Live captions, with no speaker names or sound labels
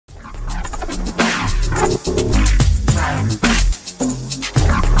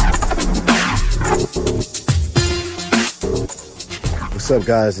What's up,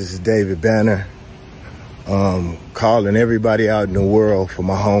 guys? This is David Banner, calling everybody out in the world for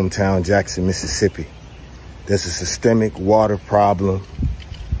my hometown, Jackson, Mississippi. There's a systemic water problem.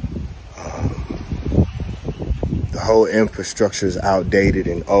 The whole infrastructure is outdated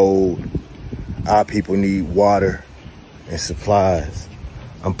and old. Our people need water and supplies.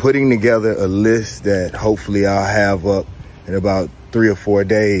 I'm putting together a list that hopefully I'll have up in about 3 or 4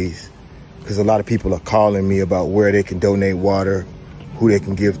 days, because a lot of people are calling me about where they can donate water, who they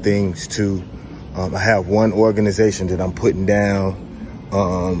can give things to. I have one organization that I'm putting down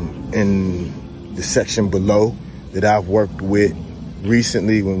in the section below that I've worked with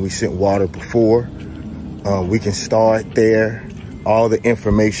recently when we sent water before. We can start there. All the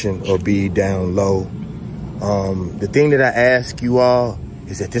information will be down low. The thing that I ask you all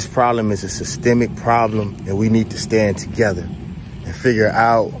is that this problem is a systemic problem, and we need to stand together and figure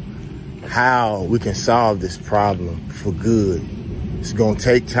out how we can solve this problem for good. It's gonna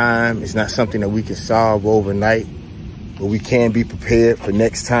take time. It's not something that we can solve overnight, but we can be prepared for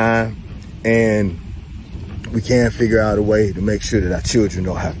next time, and we can figure out a way to make sure that our children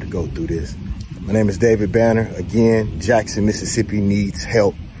don't have to go through this. My name is David Banner. Again, Jackson, Mississippi needs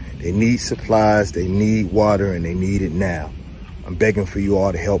help. They need supplies, they need water, and they need it now. I'm begging for you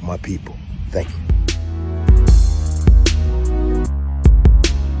all to help my people. Thank you.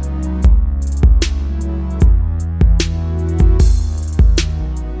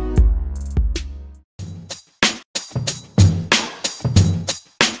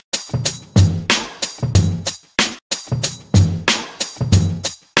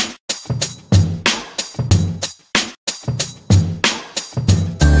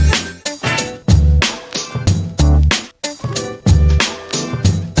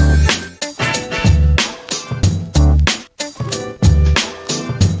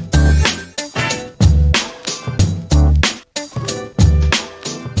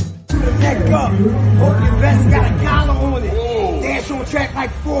 Up. Hope your vest got a collar on it. Dance on track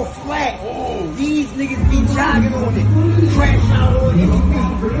like 4 flat. These niggas be jogging on it. Crash out on it.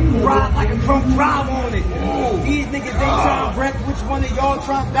 Ride like a drunk drive on it. These niggas ain't trying to wreck. Which one of y'all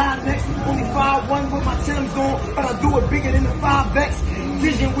trying to die next? Only 5'1" with my Timbs on, but I do it bigger than the 5X.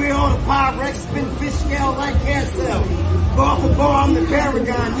 Vision wheel on the Pyrex. Spin fish scale like carousel. Bar for bar, I'm the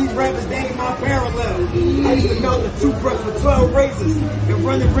paragon. These rappers, they ain't my parallel. I used to melt a toothbrush with 12 razors and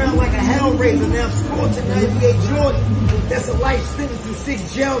run around like a hellraiser. Now I'm scorching 98 Jordan. That's a life sentence and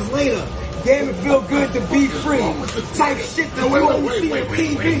 6 jails later. Damn, it feel good to be free. Type shit that we only see on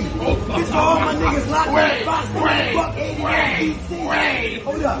TV. This for all my niggas locked in the box. Buck 89 BC.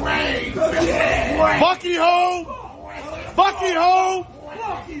 Hold up. Bucky home! Bucky home!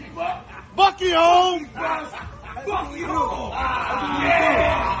 Bucky home! Fuck you!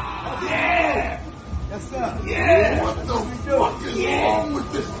 Yeah! That's up. Yeah! What the fuck is wrong with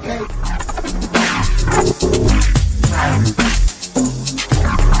this?